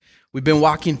We've been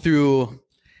walking through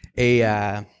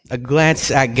a glance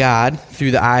at God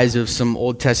through the eyes of some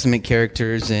Old Testament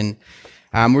characters, and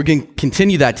we're going to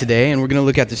continue that today, and we're going to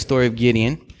look at the story of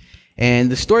Gideon. And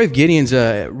the story of Gideon's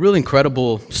a really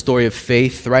incredible story of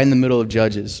faith right in the middle of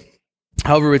Judges.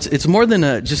 However, it's more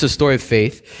than just a story of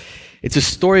faith. It's a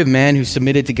story of man who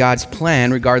submitted to God's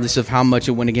plan regardless of how much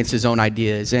it went against his own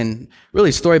ideas. And really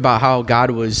a story about how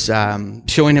God was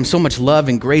showing him so much love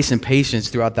and grace and patience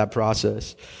throughout that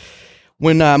process.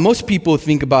 When most people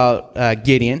think about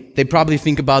Gideon, they probably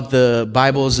think about the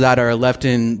Bibles that are left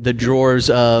in the drawers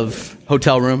of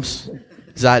hotel rooms.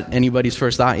 Is that anybody's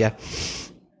first thought? Yeah.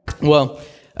 Well,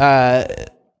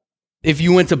 if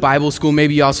you went to Bible school,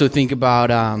 maybe you also think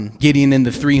about Gideon in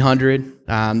the 300.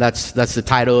 That's the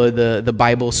title of the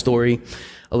Bible story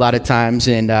a lot of times.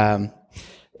 And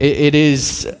it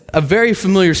is a very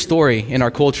familiar story in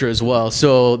our culture as well.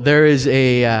 So there is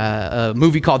a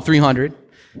movie called 300,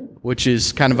 which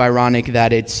is kind of ironic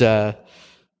that it's a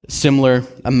similar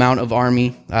amount of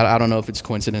army. I don't know if it's a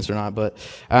coincidence or not, but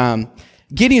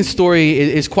Gideon's story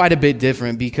is quite a bit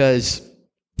different because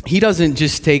he doesn't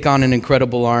just take on an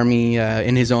incredible army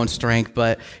in his own strength,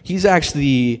 but he's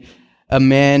actually a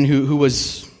man who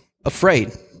was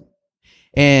afraid.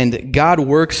 And God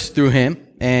works through him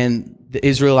and the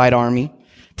Israelite army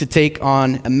to take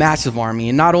on a massive army.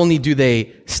 And not only do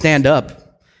they stand up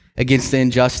against the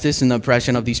injustice and the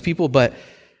oppression of these people, but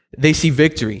they see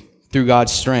victory through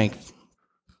God's strength.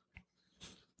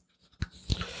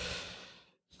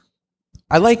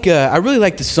 I really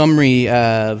like the summary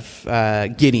of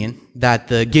Gideon that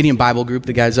the Gideon Bible group,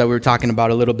 the guys that we were talking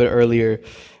about a little bit earlier,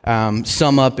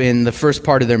 sum up in the first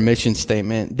part of their mission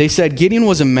statement. They said Gideon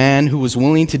was a man who was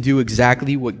willing to do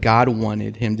exactly what God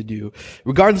wanted him to do,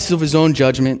 regardless of his own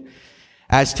judgment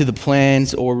as to the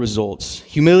plans or results.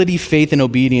 Humility, faith, and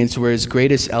obedience were his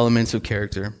greatest elements of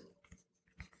character.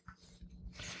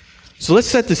 So let's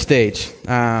set the stage.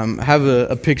 I have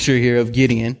a picture here of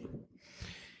Gideon.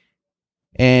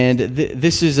 And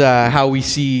this is how we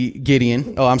see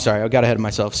Gideon. Oh, I'm sorry, I got ahead of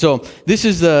myself. So this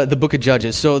is the book of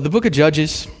Judges. So the book of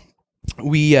Judges,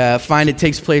 we find it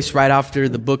takes place right after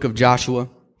the book of Joshua.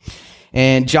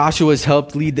 And Joshua has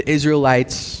helped lead the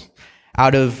Israelites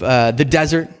out of the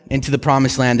desert into the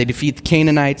promised land. They defeat the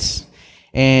Canaanites,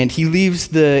 and he leaves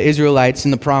the Israelites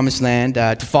in the promised land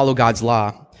to follow God's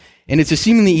law. And it's a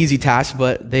seemingly easy task,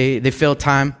 but they fail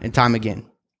time and time again.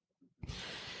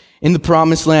 In the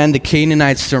promised land, the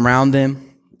Canaanites surround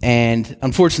them, and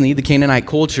unfortunately, the Canaanite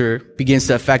culture begins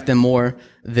to affect them more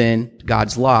than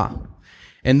God's law.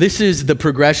 And this is the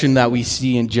progression that we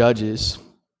see in Judges.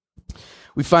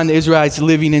 We find the Israelites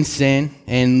living in sin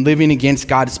and living against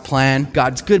God's plan,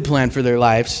 God's good plan for their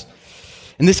lives.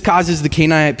 And this causes the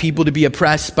Canaanite people to be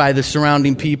oppressed by the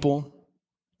surrounding people.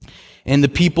 And the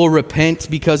people repent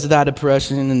because of that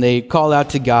oppression, and they call out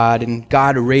to God, and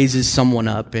God raises someone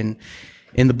up. And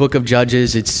in the book of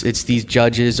Judges, it's these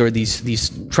judges or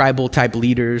these tribal type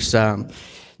leaders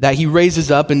that he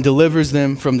raises up and delivers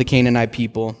them from the Canaanite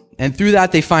people. And through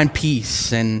that, they find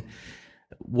peace and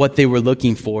what they were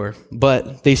looking for.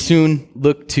 But they soon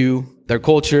look to their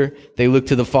culture, they look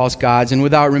to the false gods, and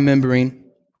without remembering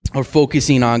or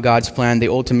focusing on God's plan, they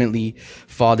ultimately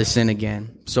fall to sin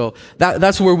again. So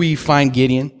that's where we find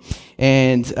Gideon.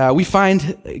 And we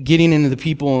find Gideon and the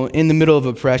people in the middle of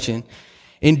oppression.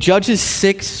 In Judges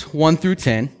 6, 1 through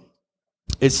 10,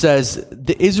 it says,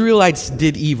 the Israelites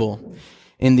did evil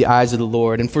in the eyes of the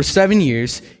Lord, and for 7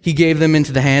 years he gave them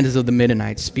into the hands of the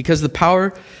Midianites. Because the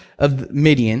power of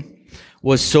Midian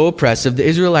was so oppressive, the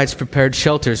Israelites prepared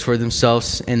shelters for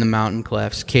themselves in the mountain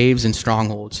clefts, caves, and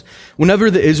strongholds. Whenever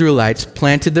the Israelites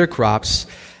planted their crops,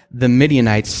 the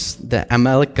Midianites, the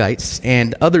Amalekites,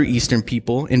 and other eastern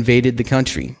people invaded the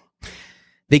country.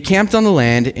 They camped on the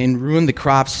land and ruined the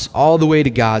crops all the way to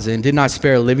Gaza and did not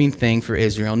spare a living thing for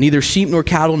Israel, neither sheep nor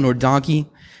cattle nor donkey.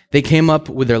 They came up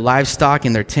with their livestock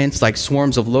in their tents like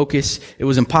swarms of locusts. It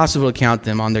was impossible to count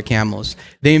them on their camels.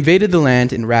 They invaded the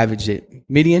land and ravaged it.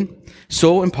 Midian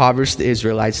so impoverished the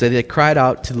Israelites that they cried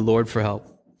out to the Lord for help.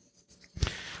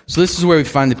 So this is where we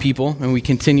find the people, and we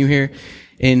continue here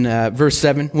in verse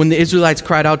 7. When the Israelites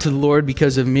cried out to the Lord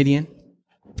because of Midian,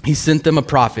 he sent them a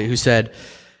prophet who said,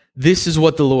 "This is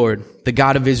what the Lord, the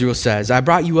God of Israel, says. I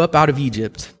brought you up out of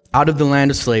Egypt, out of the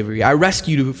land of slavery. I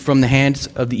rescued you from the hands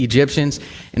of the Egyptians,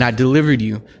 and I delivered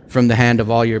you from the hand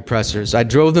of all your oppressors. I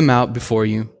drove them out before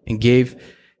you and gave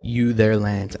you their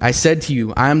land. I said to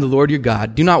you, I am the Lord your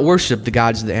God. Do not worship the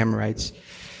gods of the Amorites,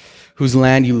 whose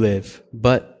land you live.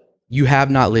 But you have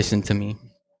not listened to me."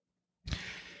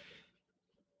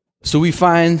 So we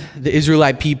find the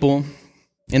Israelite people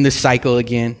in this cycle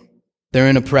again. They're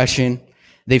in oppression.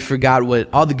 They forgot what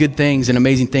all the good things and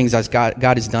amazing things that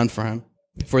God has done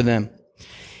for them.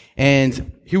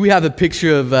 And here we have a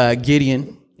picture of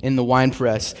Gideon in the wine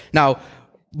press. Now,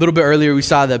 a little bit earlier, we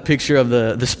saw the picture of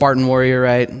the Spartan warrior,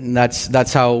 right? And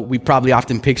that's how we probably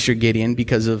often picture Gideon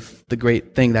because of the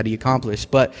great thing that he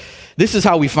accomplished. But this is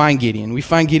how we find Gideon. We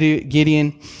find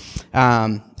Gideon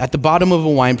at the bottom of a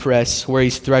wine press where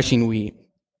he's threshing wheat.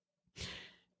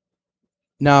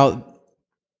 Now,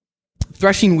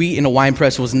 threshing wheat in a wine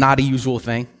press was not a usual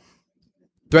thing.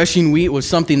 Threshing wheat was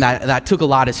something that took a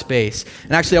lot of space.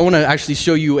 And actually, I want to actually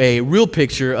show you a real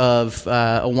picture of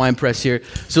a wine press here.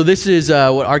 So this is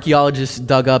what archaeologists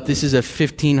dug up. This is a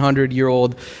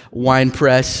 1,500-year-old wine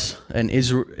press, an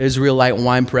Israelite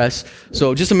wine press.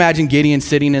 So just imagine Gideon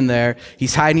sitting in there.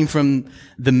 He's hiding from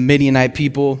the Midianite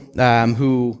people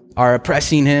who are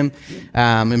oppressing him,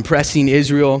 impressing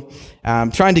Israel,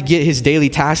 trying to get his daily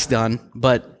tasks done,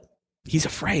 but he's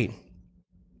afraid.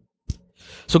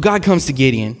 So God comes to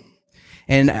Gideon,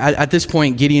 and at this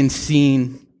point, Gideon's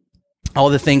seeing all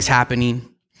the things happening,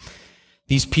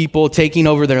 these people taking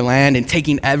over their land and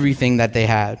taking everything that they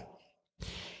had.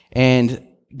 And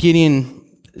Gideon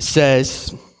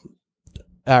says,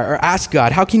 or asks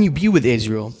God, how can you be with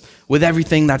Israel with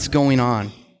everything that's going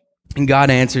on? And God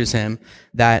answers him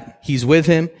that he's with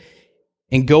him,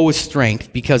 and go with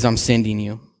strength because I'm sending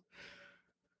you.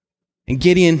 And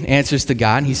Gideon answers to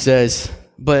God, and he says,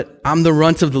 but I'm the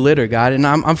runt of the litter, God, and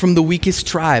I'm from the weakest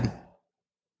tribe.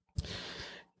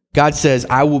 God says,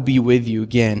 I will be with you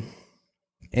again.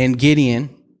 And Gideon,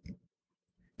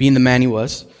 being the man he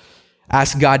was,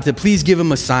 asked God to please give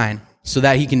him a sign so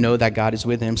that he can know that God is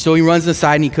with him. So he runs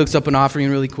aside and he cooks up an offering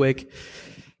really quick.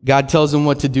 God tells him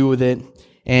what to do with it.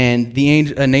 And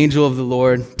an angel of the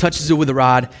Lord touches it with a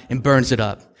rod and burns it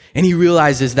up. And he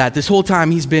realizes that this whole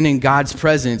time he's been in God's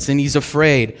presence and he's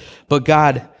afraid. But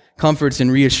God comforts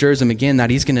and reassures him again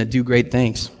that he's going to do great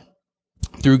things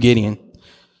through Gideon.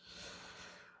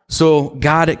 So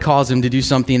God calls him to do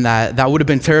something that would have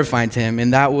been terrifying to him,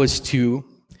 and that was to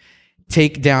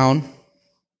take down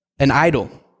an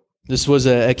idol. This was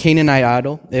a Canaanite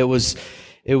idol. It was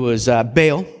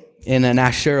Baal and an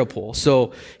Asherah pole.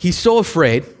 So he's so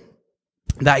afraid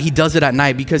that he does it at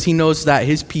night because he knows that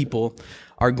his people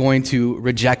are going to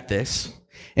reject this.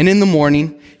 And in the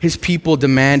morning, his people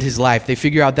demand his life. They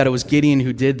figure out that it was Gideon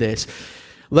who did this.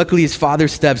 Luckily, his father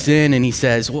steps in and he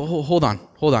says, well, hold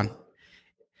on.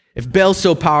 If Baal's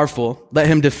so powerful, let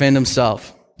him defend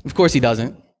himself. Of course he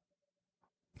doesn't.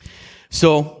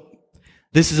 So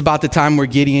this is about the time where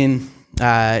Gideon,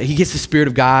 he gets the Spirit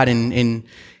of God and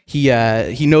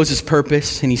he knows his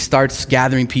purpose, and he starts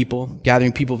gathering people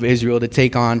of Israel to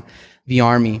take on the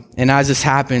army. And as this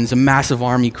happens, a massive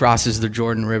army crosses the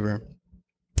Jordan River.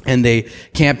 And they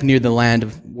camp near the land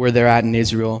of where they're at in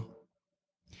Israel.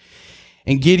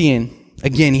 And Gideon,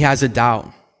 again, he has a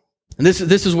doubt. And this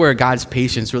is where God's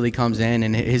patience really comes in,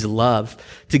 and his love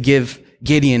to give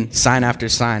Gideon sign after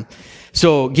sign.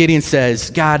 So Gideon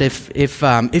says, God,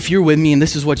 if you're with me and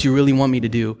this is what you really want me to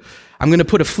do, I'm going to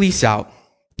put a fleece out.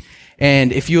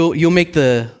 And if you'll make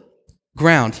the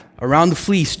ground around the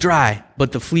fleece dry,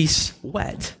 but the fleece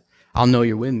wet, I'll know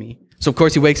you're with me. So, of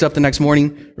course, he wakes up the next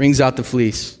morning, wrings out the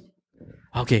fleece.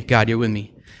 Okay, God, you're with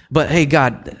me. But, hey,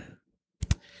 God,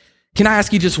 can I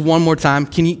ask you just one more time?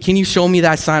 Can you show me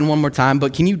that sign one more time?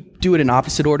 But can you do it in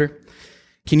opposite order?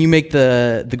 Can you make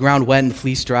the ground wet and the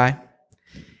fleece dry?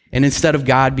 And instead of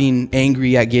God being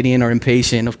angry at Gideon or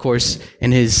impatient, of course,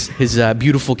 in his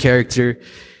beautiful character,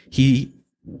 he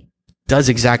does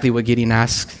exactly what Gideon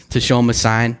asks to show him a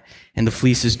sign, and the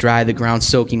fleece is dry, the ground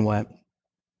soaking wet.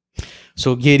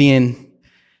 So Gideon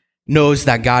knows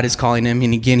that God is calling him,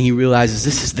 and again, he realizes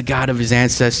this is the God of his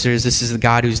ancestors. This is the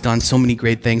God who's done so many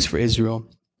great things for Israel.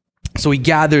 So he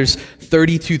gathers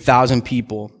 32,000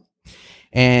 people,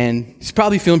 and he's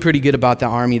probably feeling pretty good about the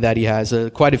army that he has,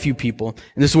 quite a few people.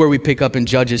 And this is where we pick up in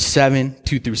Judges 7,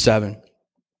 2-7.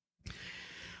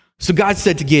 So God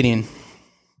said to Gideon,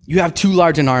 you have too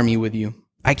large an army with you.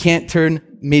 I can't turn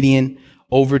Midian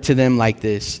over to them like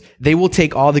this. They will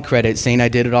take all the credit, saying I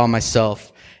did it all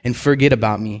myself, and forget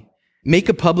about me. Make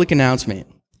a public announcement.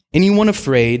 Anyone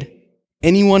afraid,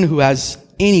 anyone who has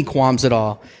any qualms at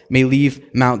all, may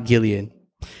leave Mount Gilead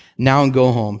now and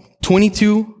go home.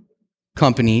 22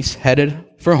 companies headed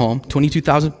for home,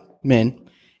 22,000 men,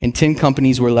 and 10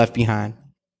 companies were left behind.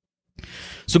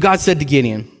 So God said to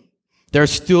Gideon, there are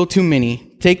still too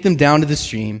many. Take them down to the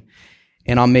stream,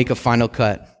 and I'll make a final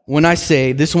cut. When I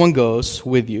say this one goes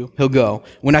with you, he'll go.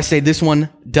 When I say this one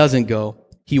doesn't go,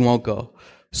 he won't go.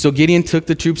 So Gideon took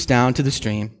the troops down to the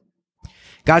stream.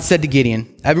 God said to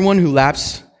Gideon, everyone who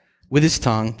laps with his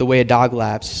tongue, the way a dog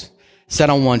laps,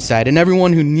 set on one side, and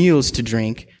everyone who kneels to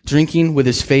drink, drinking with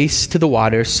his face to the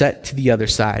water, set to the other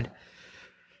side.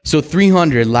 So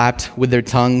 300 lapped with their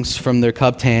tongues from their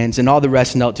cupped hands, and all the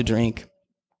rest knelt to drink.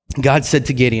 God said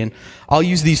to Gideon, I'll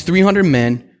use these 300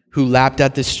 men who lapped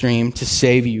at this stream to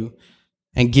save you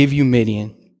and give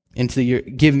Midian into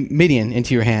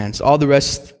your hands. All the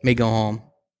rest may go home.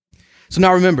 So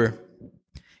now remember,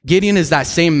 Gideon is that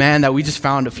same man that we just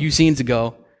found a few scenes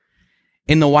ago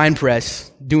in the wine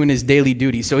press doing his daily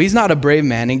duty. So he's not a brave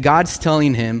man, and God's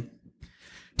telling him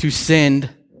to send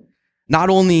not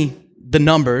only the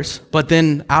numbers, but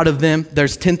then out of them,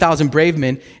 there's 10,000 brave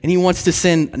men, and he wants to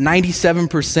send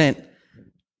 97%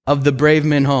 of the brave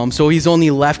men home. So he's only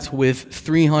left with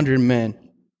 300 men.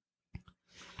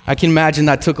 I can imagine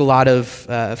that took a lot of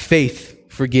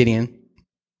faith for Gideon.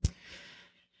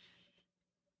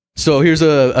 So here's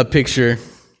a picture,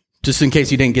 just in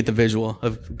case you didn't get the visual,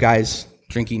 of guys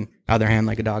drinking out of their hand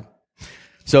like a dog.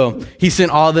 So he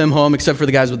sent all of them home except for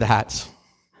the guys with the hats.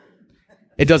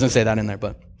 It doesn't say that in there,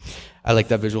 but I like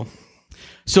that visual.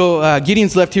 So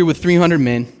Gideon's left here with 300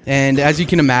 men, and as you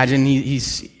can imagine,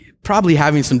 he's probably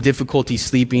having some difficulty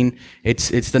sleeping.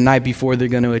 It's the night before they're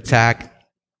going to attack,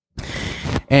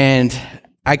 and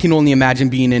I can only imagine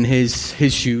being in his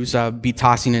shoes. I'd be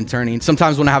tossing and turning.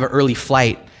 Sometimes when I have an early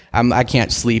flight, I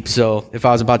can't sleep, so if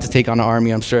I was about to take on an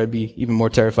army, I'm sure I'd be even more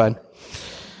terrified.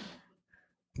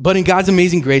 But in God's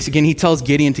amazing grace, again, he tells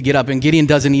Gideon to get up, and Gideon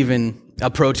doesn't even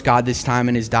approach God this time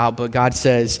in his doubt, but God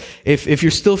says, if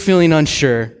you're still feeling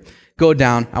unsure, go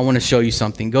down. I want to show you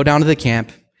something. Go down to the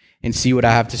camp and see what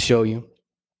I have to show you.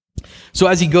 So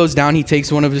as he goes down, he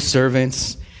takes one of his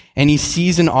servants, and he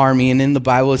sees an army, and in the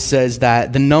Bible it says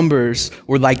that the numbers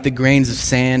were like the grains of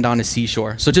sand on a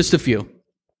seashore. So just a few.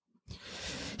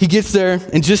 He gets there,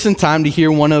 and just in time to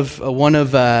hear one of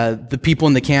the people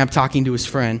in the camp talking to his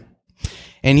friend.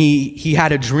 And he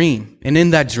had a dream. And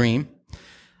in that dream,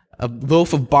 a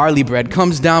loaf of barley bread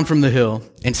comes down from the hill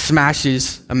and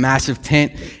smashes a massive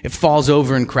tent. It falls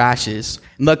over and crashes.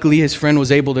 And luckily, his friend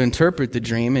was able to interpret the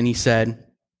dream, and he said,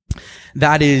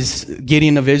 that is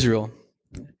Gideon of Israel.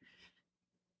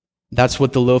 That's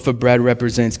what the loaf of bread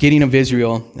represents. Gideon of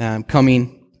Israel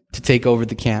coming to take over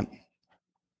the camp.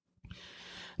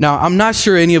 Now, I'm not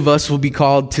sure any of us will be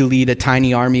called to lead a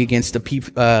tiny army against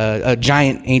a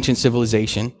giant ancient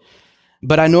civilization,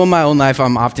 but I know in my own life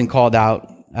I'm often called out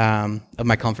of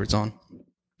my comfort zone.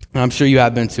 And I'm sure you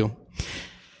have been too.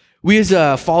 We as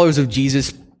followers of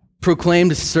Jesus proclaim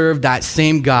to serve that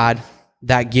same God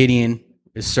that Gideon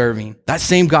is serving, that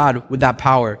same God with that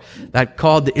power that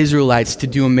called the Israelites to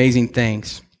do amazing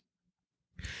things.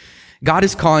 God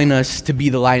is calling us to be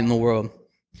the light in the world.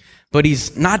 But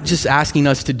he's not just asking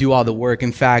us to do all the work.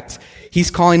 In fact, he's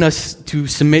calling us to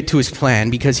submit to his plan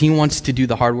because he wants to do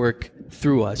the hard work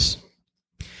through us.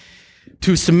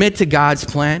 To submit to God's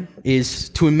plan is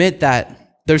to admit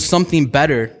that there's something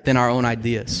better than our own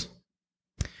ideas.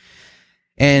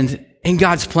 And in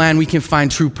God's plan, we can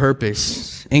find true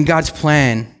purpose. In God's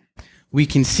plan, we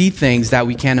can see things that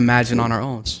we can't imagine on our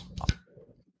own.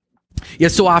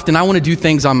 Yet so often, I want to do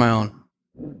things on my own.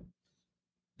 And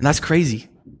that's crazy.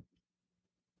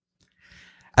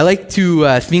 I like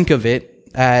to think of it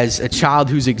as a child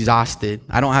who's exhausted.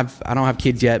 I don't have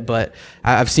kids yet, but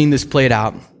I've seen this played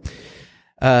out.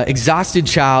 Exhausted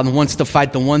child wants to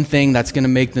fight the one thing that's going to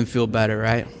make them feel better,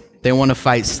 right? They want to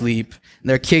fight sleep.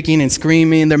 They're kicking and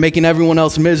screaming. They're making everyone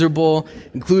else miserable,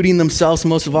 including themselves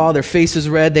most of all. Their face is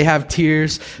red. They have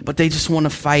tears, but they just want to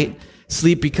fight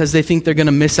sleep because they think they're going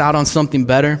to miss out on something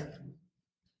better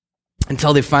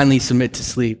until they finally submit to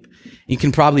sleep. You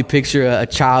can probably picture a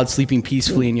child sleeping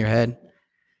peacefully in your head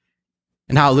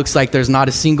and how it looks like there's not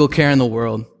a single care in the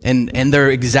world and they're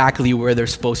exactly where they're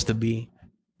supposed to be,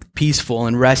 peaceful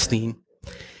and resting.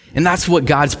 And that's what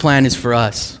God's plan is for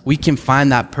us. We can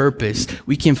find that purpose.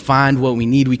 We can find what we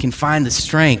need. We can find the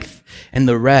strength and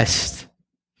the rest.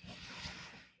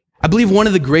 I believe one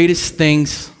of the greatest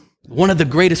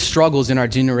struggles in our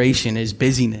generation is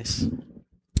busyness.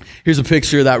 Here's a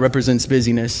picture that represents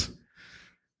busyness.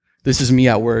 This is me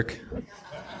at work.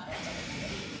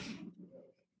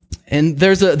 And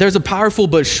there's a powerful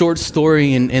but short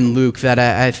story in Luke that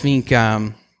I think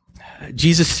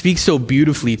Jesus speaks so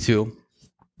beautifully to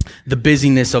the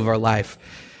busyness of our life.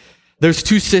 There's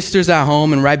two sisters at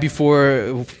home, and right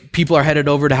before people are headed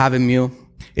over to have a meal,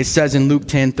 it says in Luke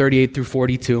 10:38 through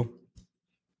 42,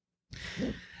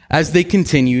 as they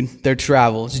continued their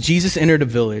travels, Jesus entered a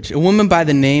village. A woman by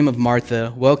the name of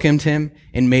Martha welcomed him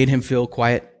and made him feel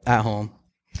quiet at home.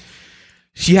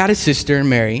 She had a sister,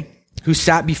 Mary, who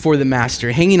sat before the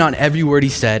master, hanging on every word he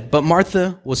said. But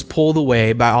Martha was pulled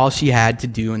away by all she had to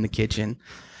do in the kitchen.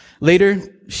 Later,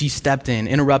 she stepped in,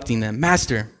 interrupting them.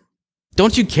 Master,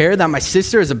 don't you care that my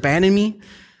sister has abandoned me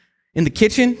in the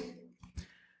kitchen?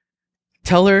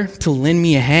 Tell her to lend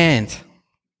me a hand.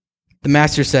 The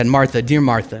master said, Martha, dear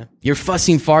Martha, you're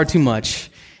fussing far too much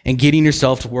and getting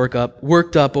yourself worked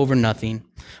up over nothing.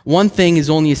 One thing is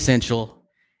only essential,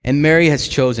 and Mary has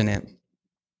chosen it.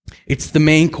 It's the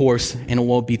main course, and it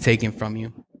won't be taken from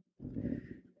you.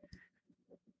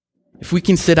 If we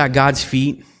can sit at God's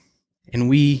feet and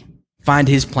we find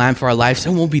his plan for our lives,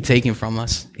 it won't be taken from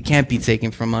us. It can't be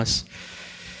taken from us.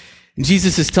 And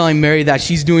Jesus is telling Mary that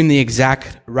she's doing the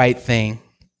exact right thing,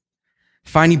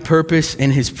 finding purpose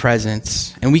in his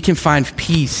presence. And we can find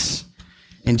peace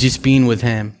in just being with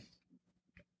him.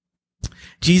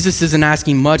 Jesus isn't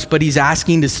asking much, but he's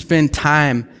asking to spend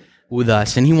time with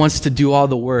us. And he wants to do all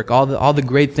the work, all the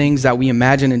great things that we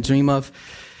imagine and dream of.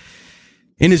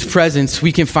 In his presence,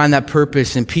 we can find that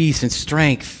purpose and peace and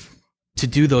strength to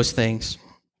do those things.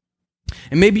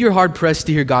 And maybe you're hard pressed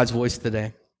to hear God's voice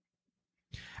today.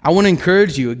 I want to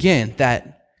encourage you again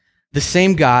that the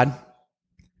same God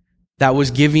that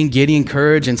was giving Gideon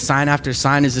courage and sign after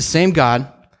sign is the same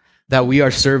God that we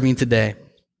are serving today.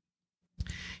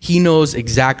 He knows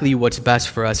exactly what's best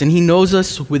for us, and he knows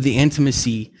us with the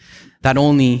intimacy that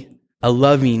only a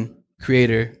loving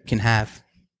creator can have.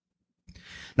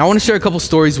 Now, I want to share a couple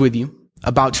stories with you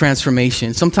about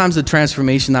transformation. Sometimes the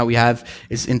transformation that we have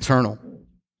is internal.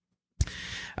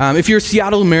 If you're a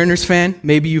Seattle Mariners fan,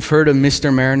 maybe you've heard of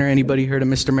Mr. Mariner. Anybody heard of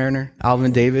Mr. Mariner?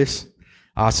 Alvin Davis?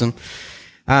 Awesome.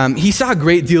 He saw a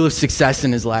great deal of success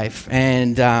in his life,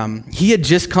 and he had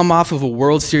just come off of a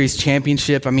World Series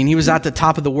championship. I mean, he was at the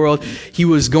top of the world. He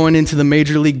was going into the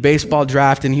Major League Baseball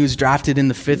draft, and he was drafted in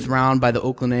the 5th round by the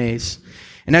Oakland A's.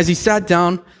 And as he sat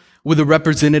down with a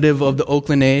representative of the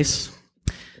Oakland A's,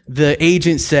 the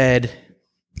agent said,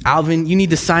 Alvin, you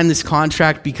need to sign this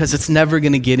contract because it's never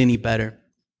going to get any better.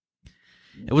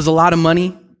 It was a lot of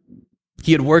money.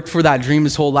 He had worked for that dream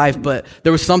his whole life, but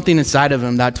there was something inside of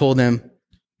him that told him,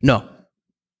 no,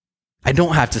 I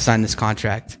don't have to sign this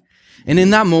contract. And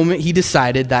in that moment, he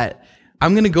decided that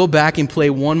I'm going to go back and play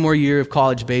one more year of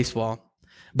college baseball,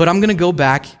 but I'm going to go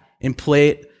back and play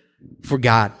it for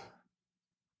God.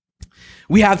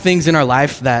 We have things in our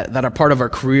life that are part of our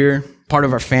career, part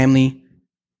of our family,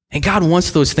 and God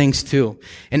wants those things too.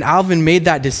 And Alvin made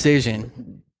that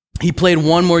decision. He played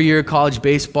one more year of college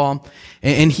baseball,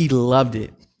 and he loved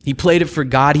it. He played it for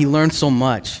God. He learned so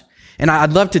much. And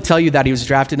I'd love to tell you that he was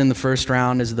drafted in the 1st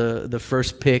round as the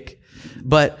first pick,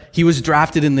 but he was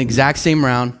drafted in the exact same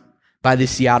round by the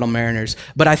Seattle Mariners.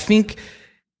 But I think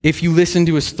if you listen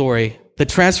to his story, the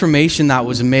transformation that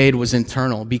was made was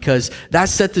internal because that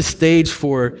set the stage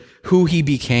for who he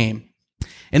became.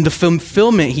 And the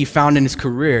fulfillment he found in his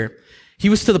career, he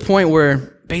was to the point where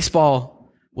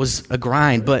baseball was a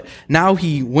grind, but now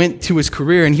he went to his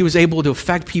career and he was able to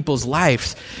affect people's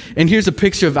lives. And here's a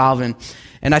picture of Alvin.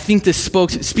 And I think this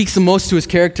speaks the most to his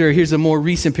character. Here's a more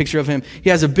recent picture of him.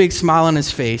 He has a big smile on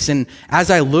his face. And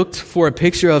as I looked for a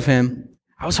picture of him,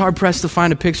 I was hard pressed to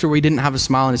find a picture where he didn't have a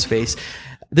smile on his face.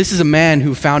 This is a man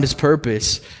who found his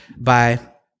purpose by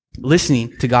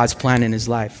listening to God's plan in his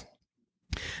life.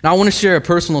 Now, I want to share a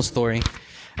personal story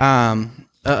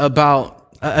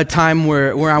about a time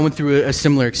where I went through a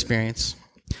similar experience.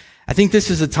 I think this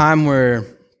is a time where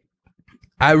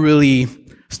I really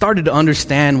started to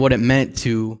understand what it meant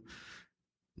to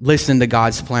listen to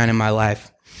God's plan in my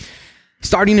life.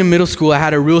 Starting in middle school, I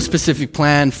had a real specific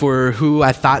plan for who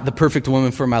I thought the perfect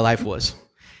woman for my life was.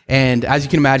 And as you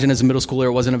can imagine, as a middle schooler,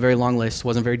 it wasn't a very long list,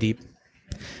 wasn't very deep.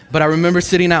 But I remember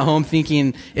sitting at home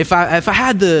thinking, if I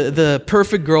had the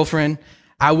perfect girlfriend,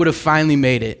 I would have finally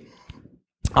made it.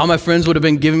 All my friends would have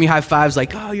been giving me high fives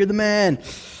like, oh, you're the man.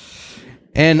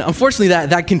 And unfortunately,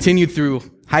 that continued through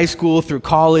high school, through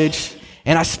college.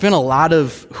 And I spent a lot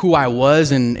of who I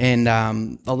was and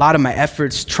a lot of my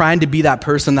efforts trying to be that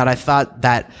person that I thought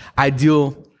that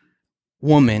ideal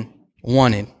woman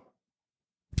wanted.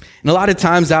 And a lot of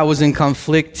times that was in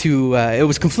conflict it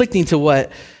was conflicting to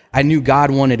what I knew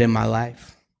God wanted in my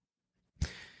life.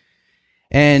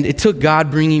 And it took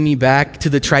God bringing me back to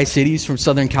the Tri-Cities from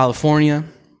Southern California.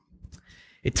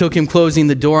 It took him closing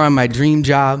the door on my dream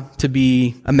job to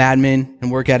be a madman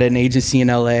and work at an agency in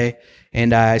LA.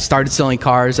 And I started selling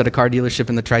cars at a car dealership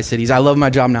in the Tri-Cities. I love my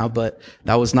job now, but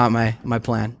that was not my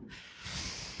plan.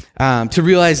 To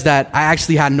realize that I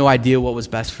actually had no idea what was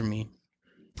best for me.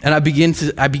 And I began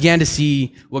to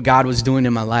see what God was doing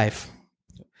in my life.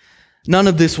 None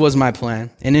of this was my plan.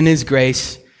 And in his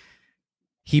grace,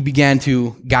 he began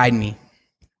to guide me,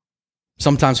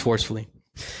 sometimes forcefully.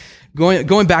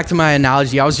 Going back to my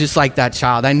analogy, I was just like that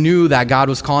child. I knew that God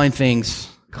was calling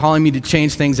me to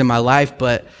change things in my life,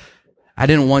 but I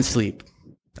didn't want sleep.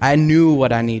 I knew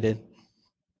what I needed.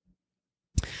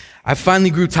 I finally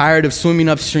grew tired of swimming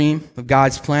upstream of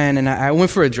God's plan, and I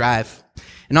went for a drive.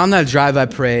 And on that drive, I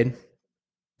prayed,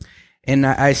 and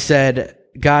I said,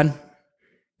 God,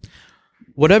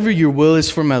 whatever your will is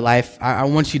for my life, I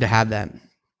want you to have that.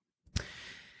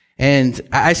 And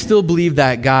I still believe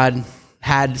that God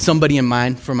had somebody in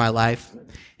mind for my life.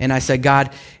 And I said,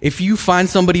 God, if you find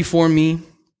somebody for me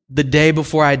the day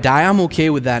before I die, I'm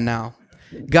okay with that now.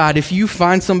 God, if you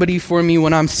find somebody for me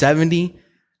when I'm 70,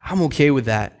 I'm okay with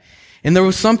that. And there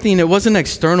was something, it wasn't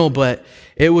external, but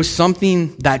it was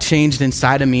something that changed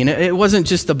inside of me. And it wasn't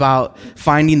just about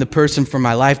finding the person for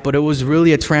my life, but it was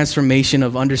really a transformation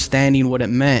of understanding what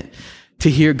it meant to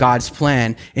hear God's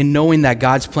plan and knowing that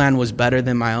God's plan was better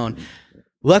than my own.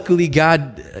 Luckily,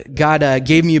 God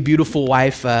gave me a beautiful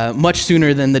wife much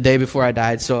sooner than the day before I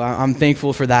died, so I'm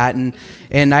thankful for that.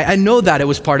 And I know that it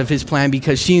was part of His plan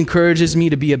because she encourages me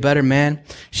to be a better man.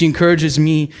 She encourages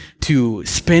me to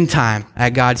spend time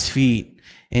at God's feet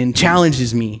and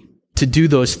challenges me to do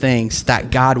those things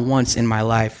that God wants in my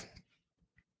life.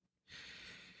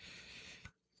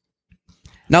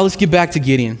 Now let's get back to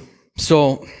Gideon.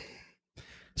 So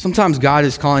sometimes God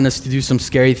is calling us to do some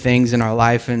scary things in our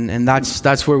life, and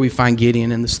that's where we find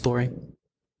Gideon in the story.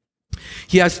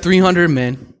 He has 300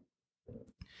 men,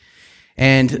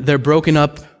 and they're broken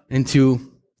up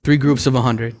into 3 groups of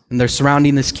 100, and they're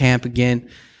surrounding this camp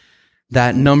again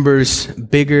that numbers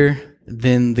bigger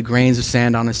than the grains of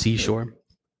sand on a seashore.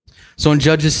 So in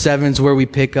Judges 7 is where we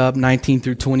pick up 19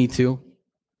 through 22.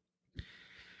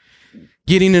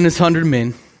 Gideon and his 100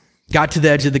 men got to the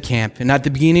edge of the camp, and at the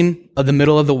beginning of the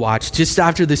middle of the watch, just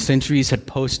after the sentries had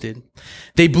posted,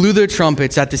 they blew their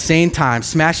trumpets at the same time,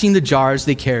 smashing the jars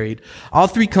they carried. All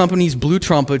 3 companies blew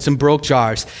trumpets and broke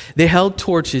jars. They held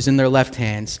torches in their left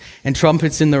hands and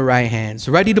trumpets in their right hands,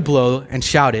 ready to blow, and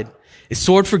shouted, "A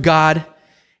sword for God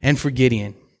and for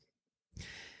Gideon."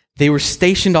 They were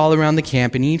stationed all around the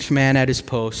camp, and each man at his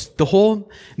post. The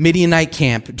whole Midianite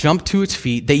camp jumped to its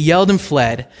feet. They yelled and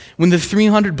fled. When the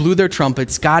 300 blew their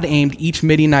trumpets, God aimed each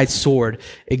Midianite's sword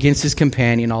against his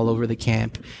companion all over the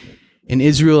camp. And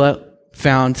Israel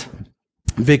found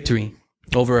victory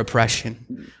over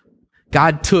oppression.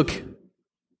 God took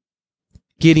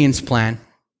Gideon's plan,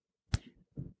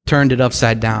 turned it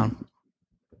upside down.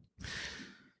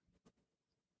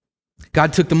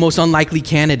 God took the most unlikely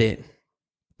candidate,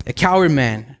 a coward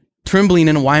man, trembling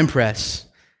in a winepress,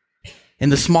 in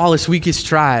the smallest, weakest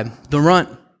tribe, the runt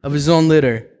of his own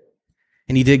litter.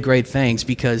 And he did great things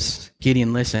because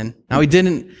Gideon listened. Now, he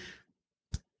didn't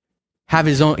have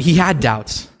he had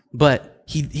doubts, but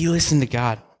he listened to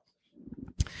God.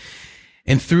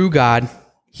 And through God,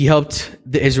 he helped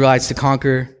the Israelites to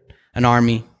conquer an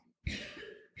army.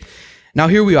 Now,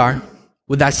 here we are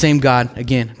with that same God,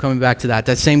 again, coming back to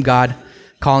that same God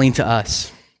calling to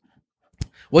us.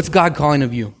 What's God calling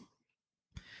of you?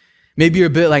 Maybe you're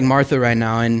a bit like Martha right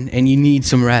now and you need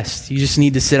some rest. You just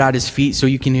need to sit at his feet so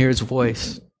you can hear his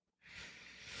voice.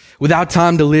 Without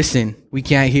time to listen, we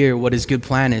can't hear what his good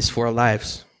plan is for our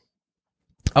lives.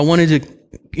 I wanted to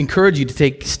encourage you to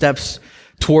take steps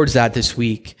towards that this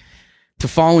week, to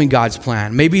following God's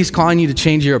plan. Maybe he's calling you to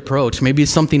change your approach. Maybe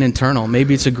it's something internal.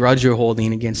 Maybe it's a grudge you're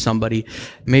holding against somebody.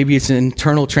 Maybe it's an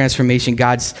internal transformation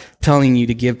God's telling you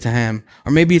to give to him.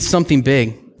 Or maybe it's something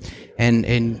big and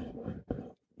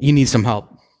you need some help.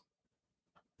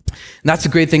 And that's the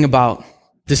great thing about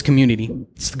this community.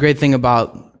 It's the great thing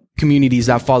about communities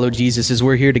that follow Jesus is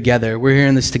we're here together. We're here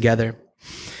in this together.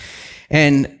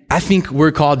 And I think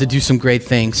we're called to do some great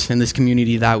things in this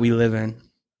community that we live in.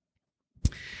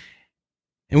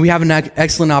 And we have an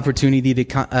excellent opportunity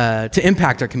to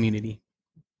impact our community.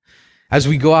 As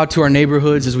we go out to our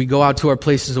neighborhoods, as we go out to our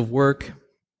places of work,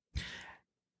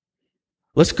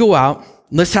 let's go out,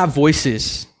 let's have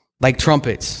voices like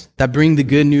trumpets that bring the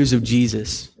good news of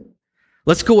Jesus.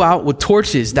 Let's go out with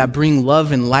torches that bring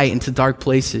love and light into dark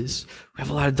places. We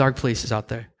have a lot of dark places out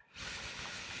there.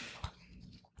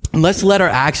 And let's let our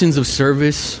actions of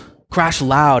service crash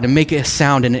loud and make a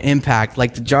sound and an impact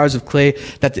like the jars of clay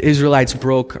that the Israelites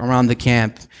broke around the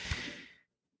camp.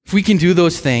 If we can do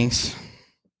those things,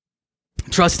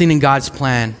 trusting in God's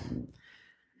plan,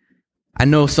 I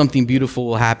know something beautiful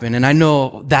will happen. And I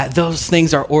know that those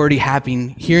things are already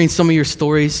happening. Hearing some of your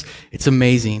stories, it's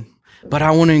amazing. But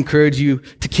I want to encourage you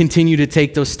to continue to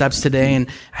take those steps today. And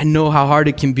I know how hard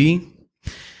it can be.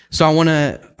 So I want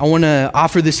to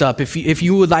offer this up. If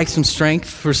you would like some strength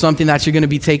for something that you're going to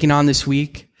be taking on this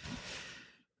week,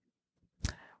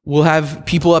 we'll have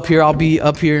people up here. I'll be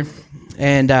up here,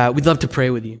 and we'd love to pray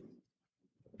with you.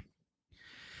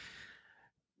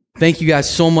 Thank you guys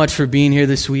so much for being here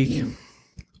this week.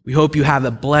 We hope you have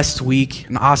a blessed week,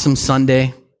 an awesome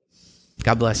Sunday.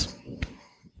 God bless.